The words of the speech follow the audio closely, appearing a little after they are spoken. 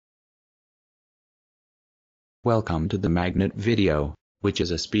Welcome to the magnet video, which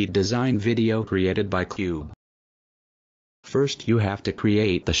is a speed design video created by Cube. First you have to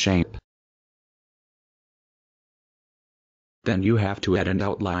create the shape. Then you have to add an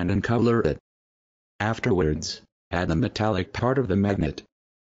outline and color it. Afterwards, add the metallic part of the magnet.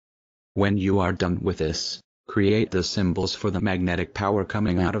 When you are done with this, create the symbols for the magnetic power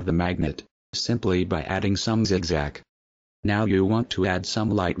coming out of the magnet, simply by adding some zigzag. Now you want to add some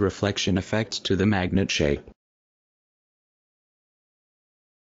light reflection effects to the magnet shape.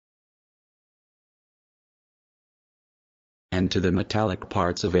 And to the metallic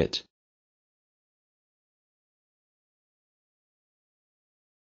parts of it.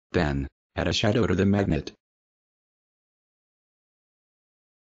 Then, add a shadow to the magnet.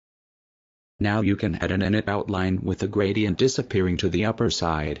 Now you can add an init outline with a gradient disappearing to the upper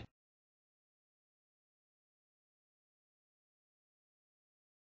side.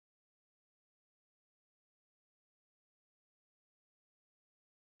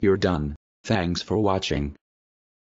 You're done. Thanks for watching.